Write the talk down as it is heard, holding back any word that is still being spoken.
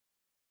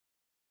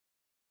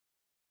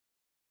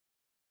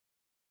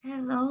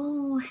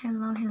Hello,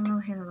 hello, hello,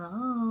 hello,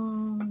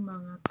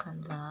 mga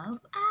kalove.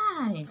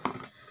 Ay,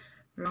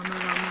 Roma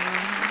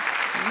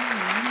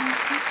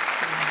is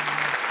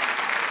here.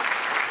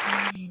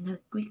 Ay,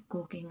 nag-quick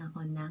cooking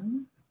ako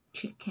ng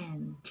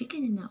chicken.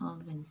 Chicken in the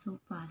oven,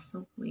 so fast,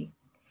 so quick.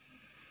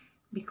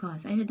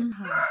 Because I don't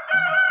have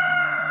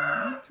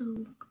not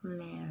too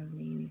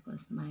clearly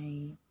because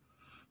my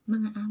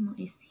mga amo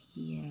is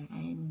here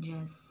and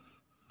just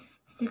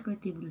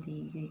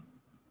secretively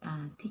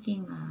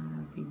taking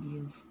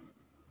videos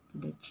to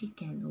the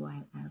chicken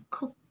while I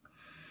cook.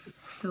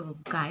 So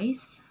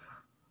guys,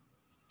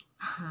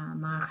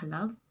 mga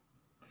kalove,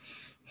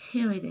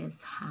 here it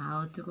is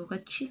how to cook a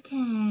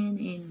chicken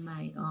in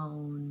my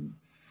own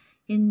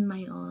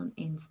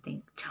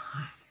instinct.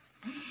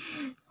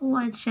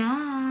 Watch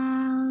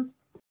out.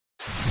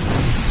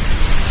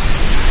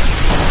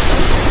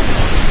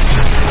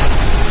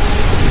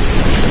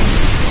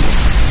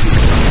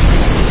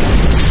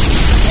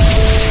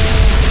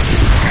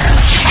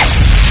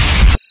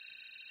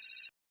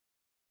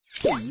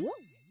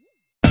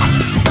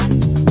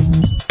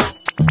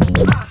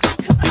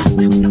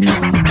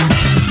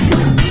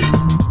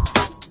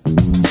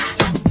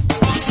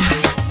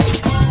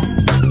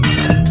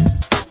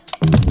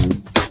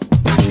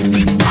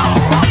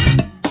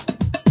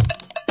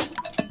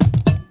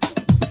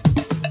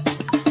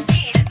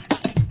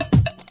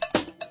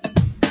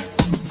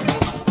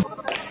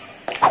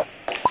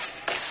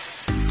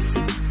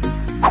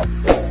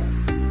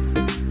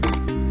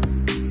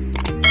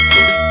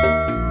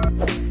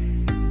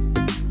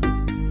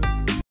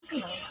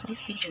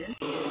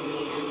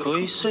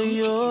 Ko'y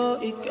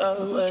sa'yo, ikaw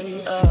ay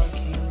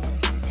akin.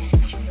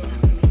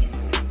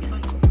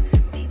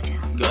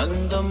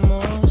 Ganda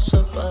mo sa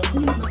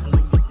panahon.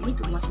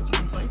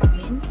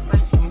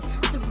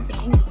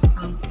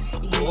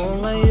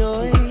 Kung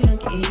ngayon'y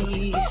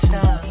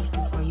nag-iisa,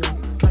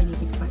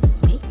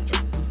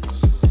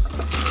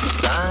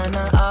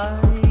 sana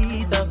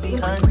ay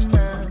tabihan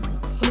na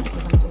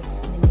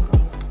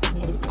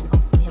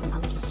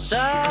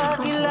sa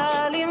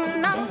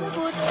ilalim ng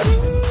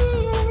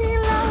puting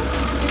ilaw,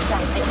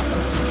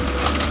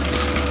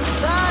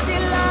 sa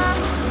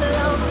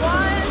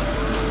dilawan,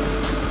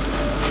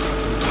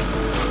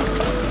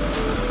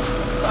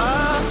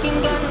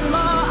 pakinggan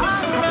mo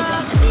ang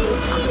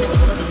aking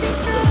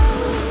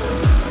sigaw,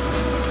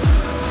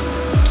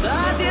 sa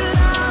dilawan.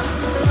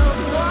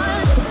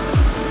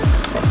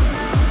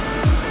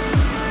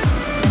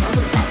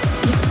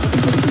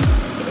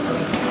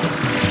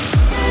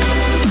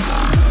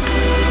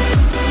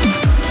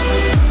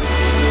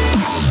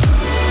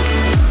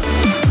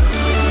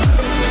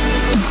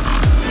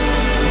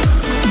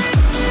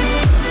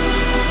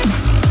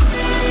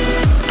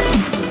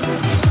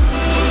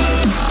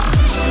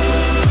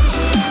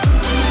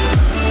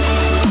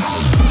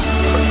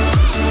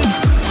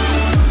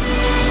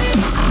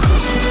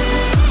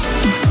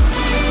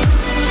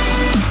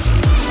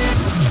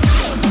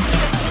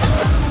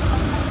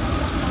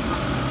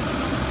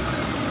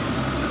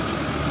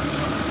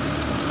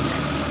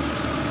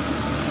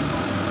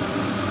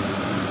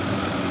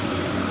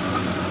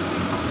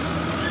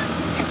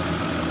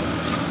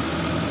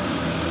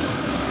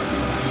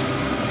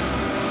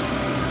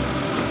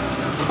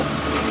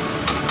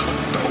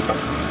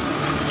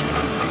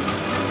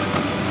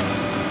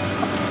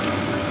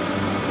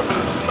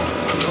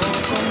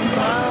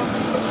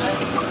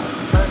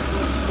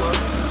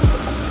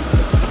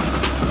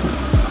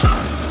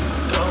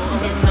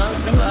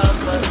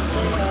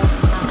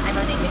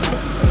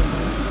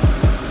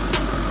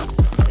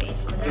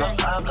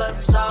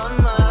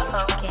 Makakasama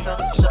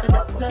hanggang sa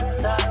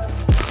lahat.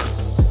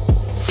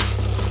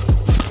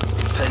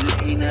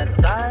 Halina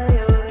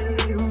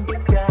tayo'y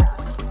umiga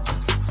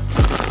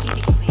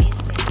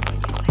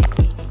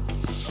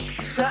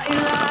sa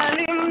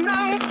ilalim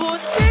ng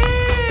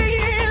puting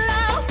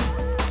ilaw,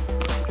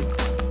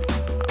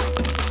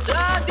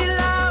 sa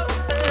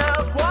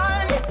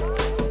dilawan,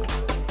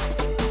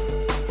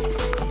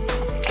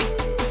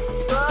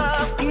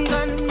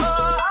 pakinggan mo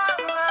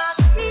ang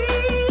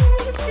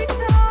aking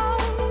sigaw,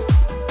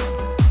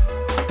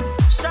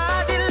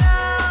 sa dilawan.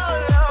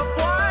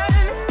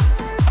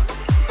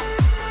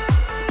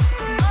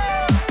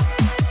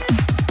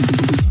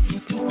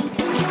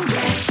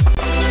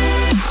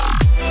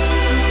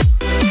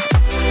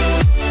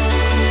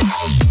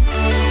 Oh.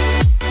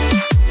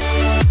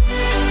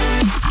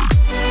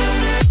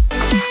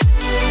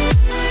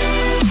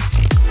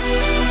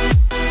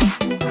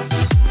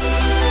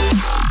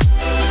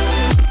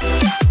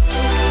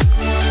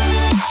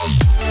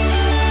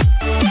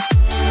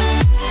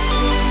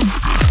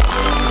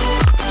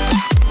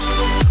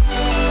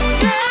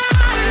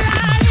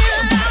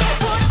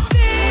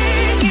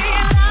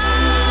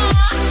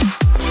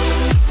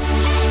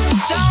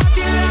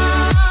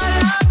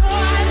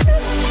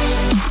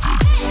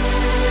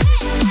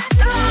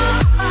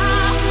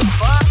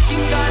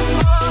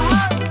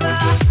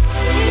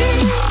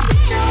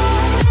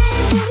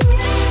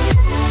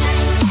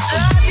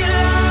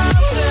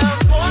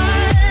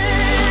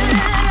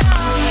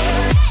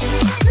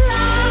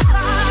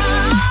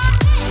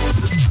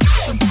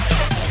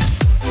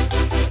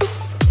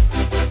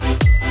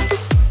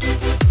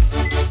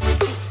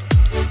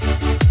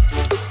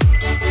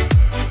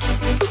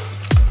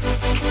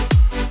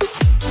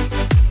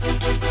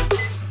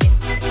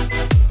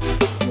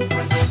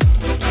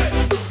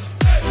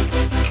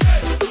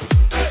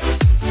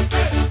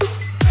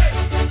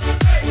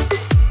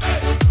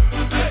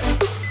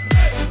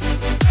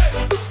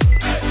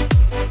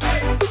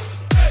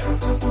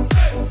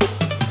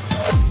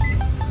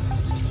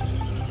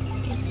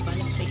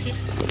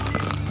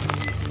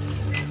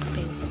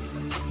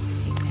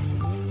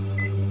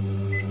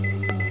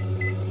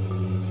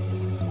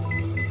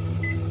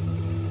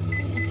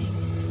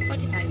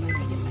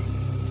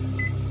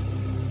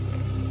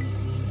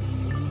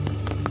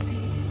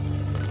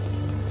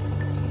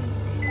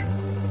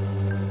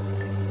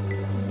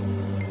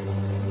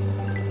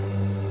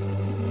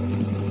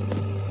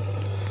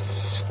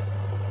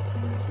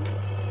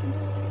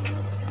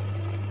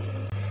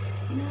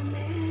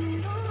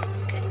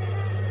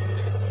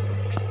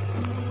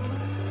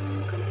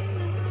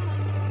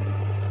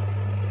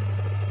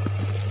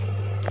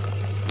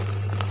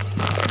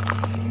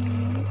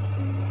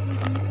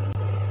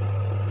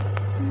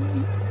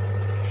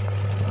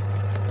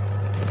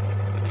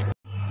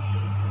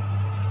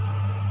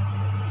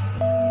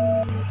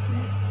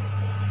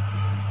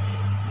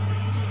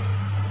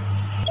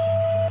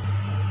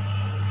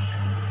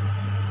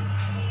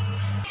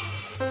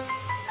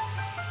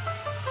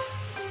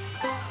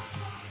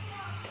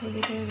 over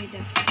there with the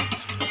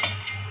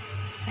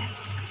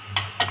fats.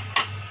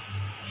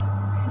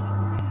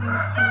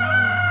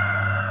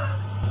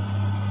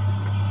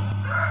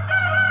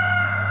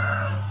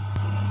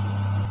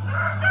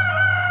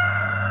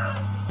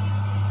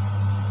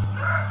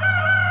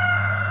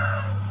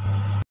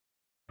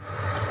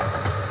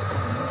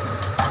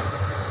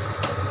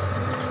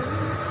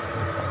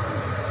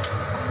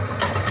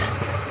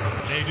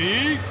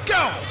 Ready,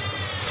 go!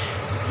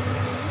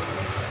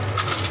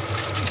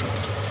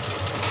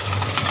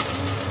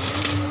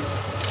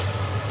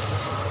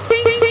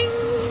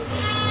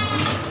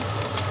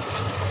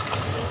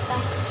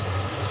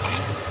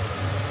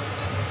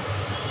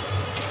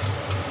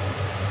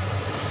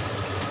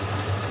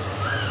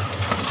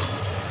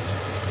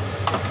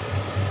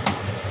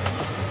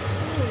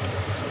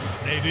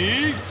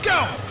 Ready,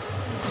 go!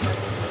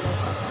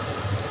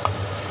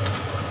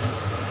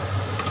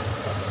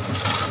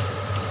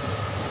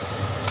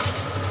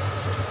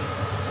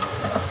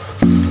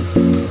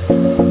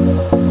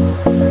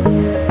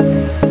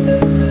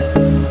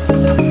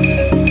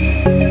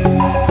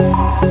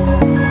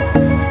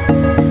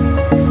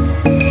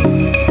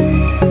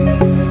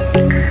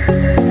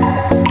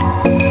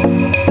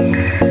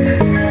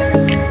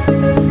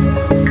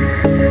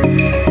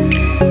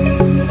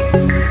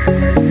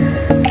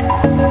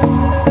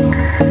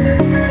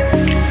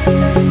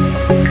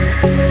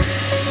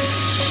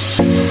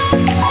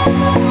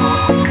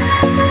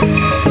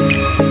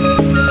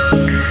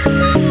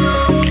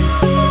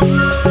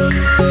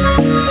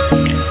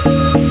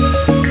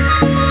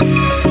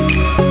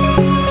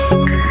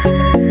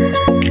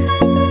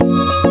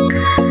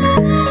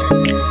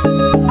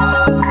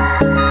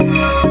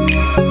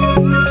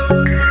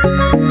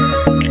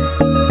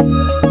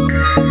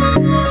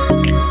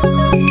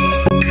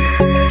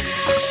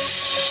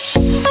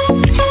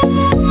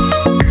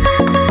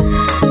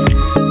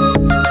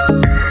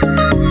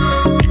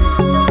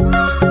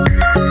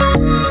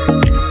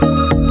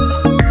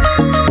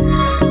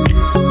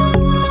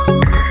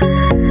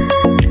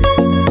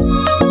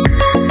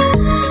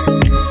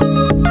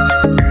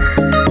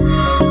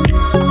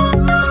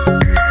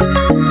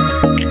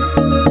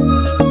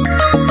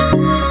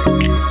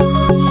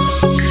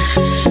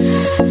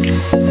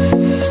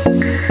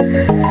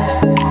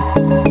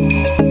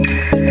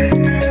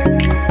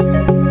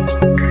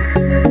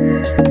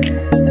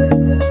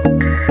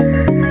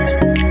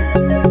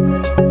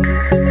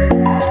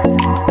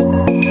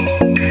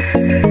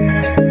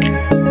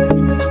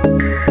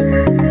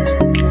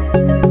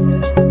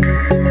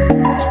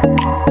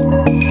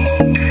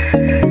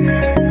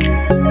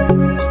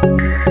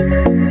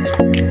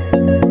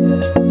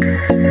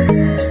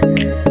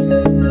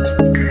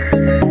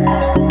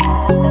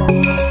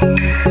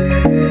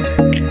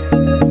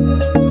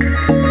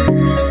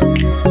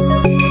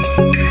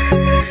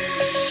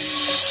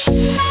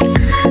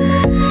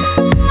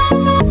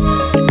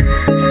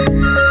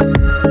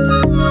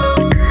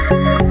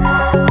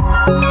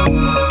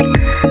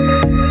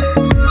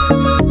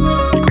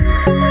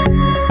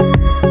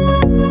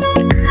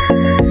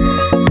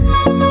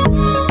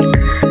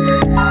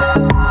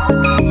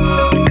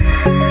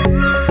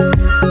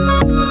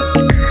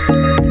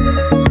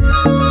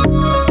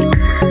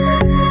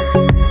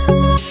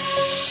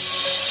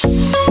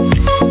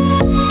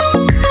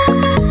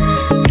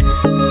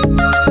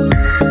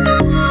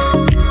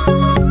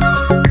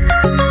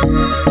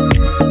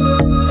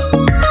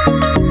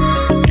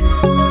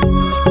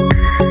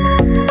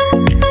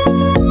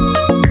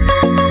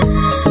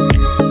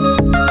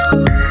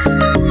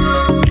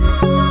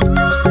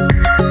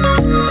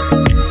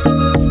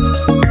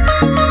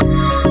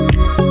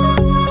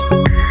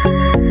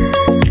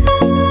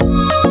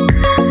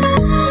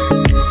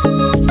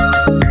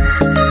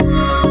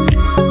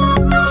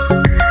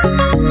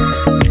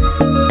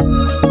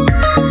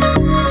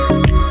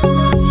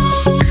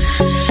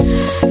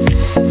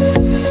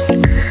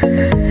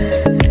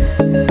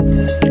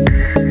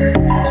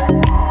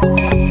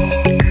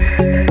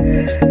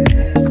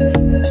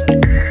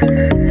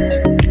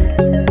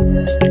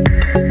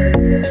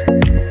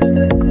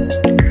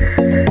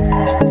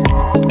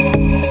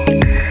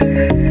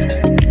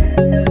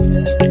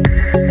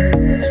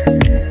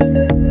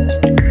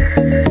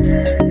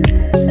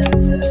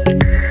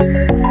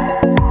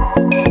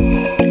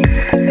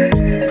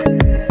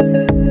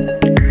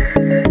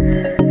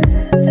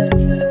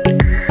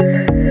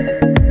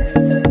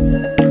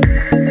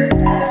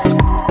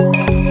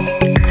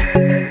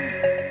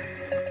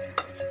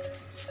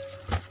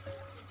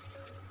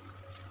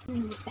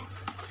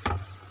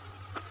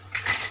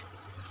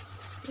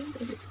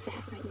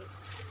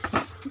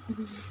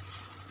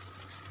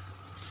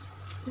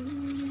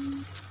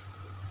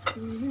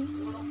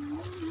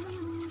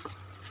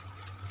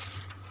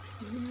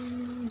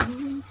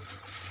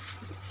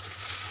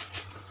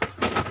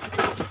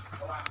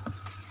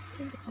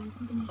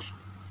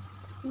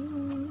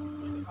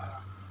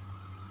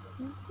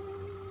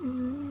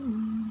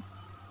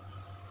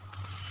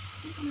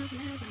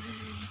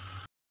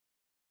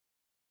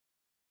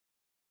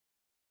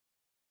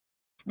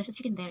 there's a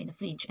chicken there in the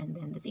fridge, and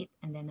then that's it.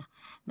 And then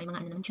may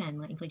mga ano naman dyan,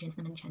 mga ingredients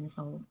naman dyan.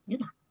 So,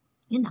 yun na.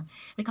 Yun lang.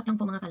 Recap lang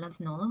po mga kalabs,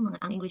 no?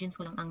 Ang ingredients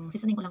ko lang, ang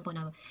seasoning ko lang po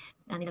na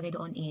nilagay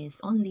doon is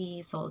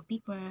only salt,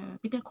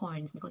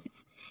 peppercorns, because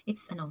it's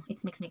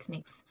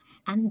mix.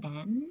 And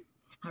then,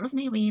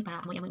 rosemary,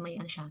 para amoy-amoy may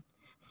ano siya,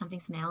 something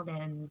smell,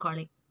 then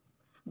garlic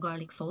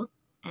salt,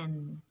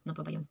 and ano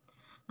pa ba yun?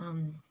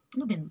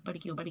 Ano ba yun?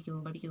 Barbecue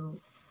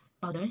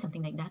powder,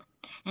 something like that.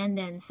 And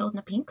then, salt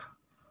na pink,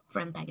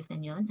 from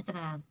Pakistan yun. At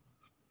saka,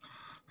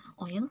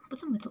 oil, put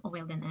some little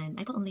oil then, and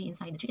I put only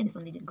inside the chicken is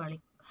only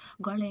garlic,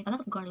 a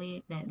lot of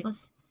garlic then,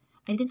 because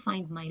I didn't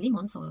find my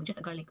lemon, so just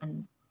a garlic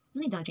and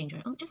no need the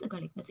ginger, oh, just a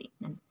garlic, that's it.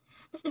 Then,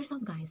 that's the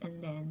result, guys.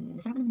 And then,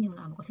 nasarap naman yung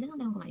mga amo ko. Sila lang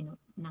dalawang kumain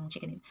ng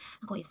chicken.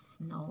 Ako is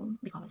no,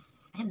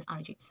 because I have an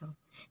allergy, so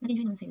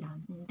nag-enjoy naman sila.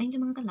 Thank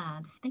you mga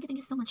kalabs. Thank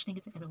you so much.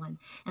 Thank you to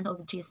everyone. And all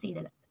the GSC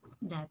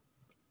that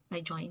I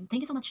joined.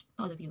 Thank you so much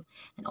to all of you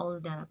and all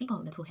the people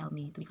that who helped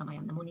me to become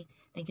I am Namuni.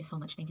 Thank you so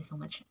much. Hindi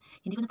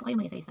ko na po kayo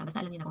mag-isa-isa, basta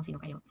alam niyo na kung sino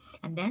kayo.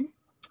 And then,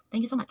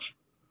 thank you so much.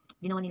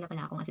 Ginawa nila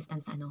pala akong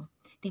assistant sa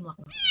teamwork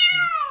work.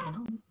 I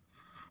don't know.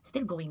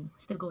 Still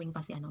going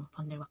pa si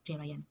founder Wak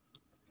J. Ryan.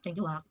 Thank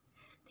you Wak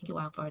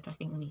for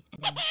trusting me.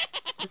 And then,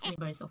 those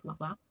members of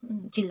Wak.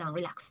 Chill lang,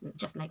 relax,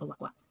 just like a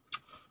Wak.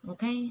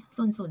 Okay,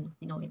 soon,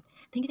 you know it.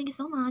 Thank you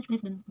so much.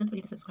 Please don't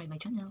forget to subscribe my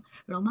channel.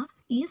 Roma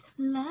is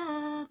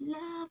love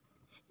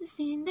is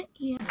in the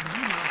air.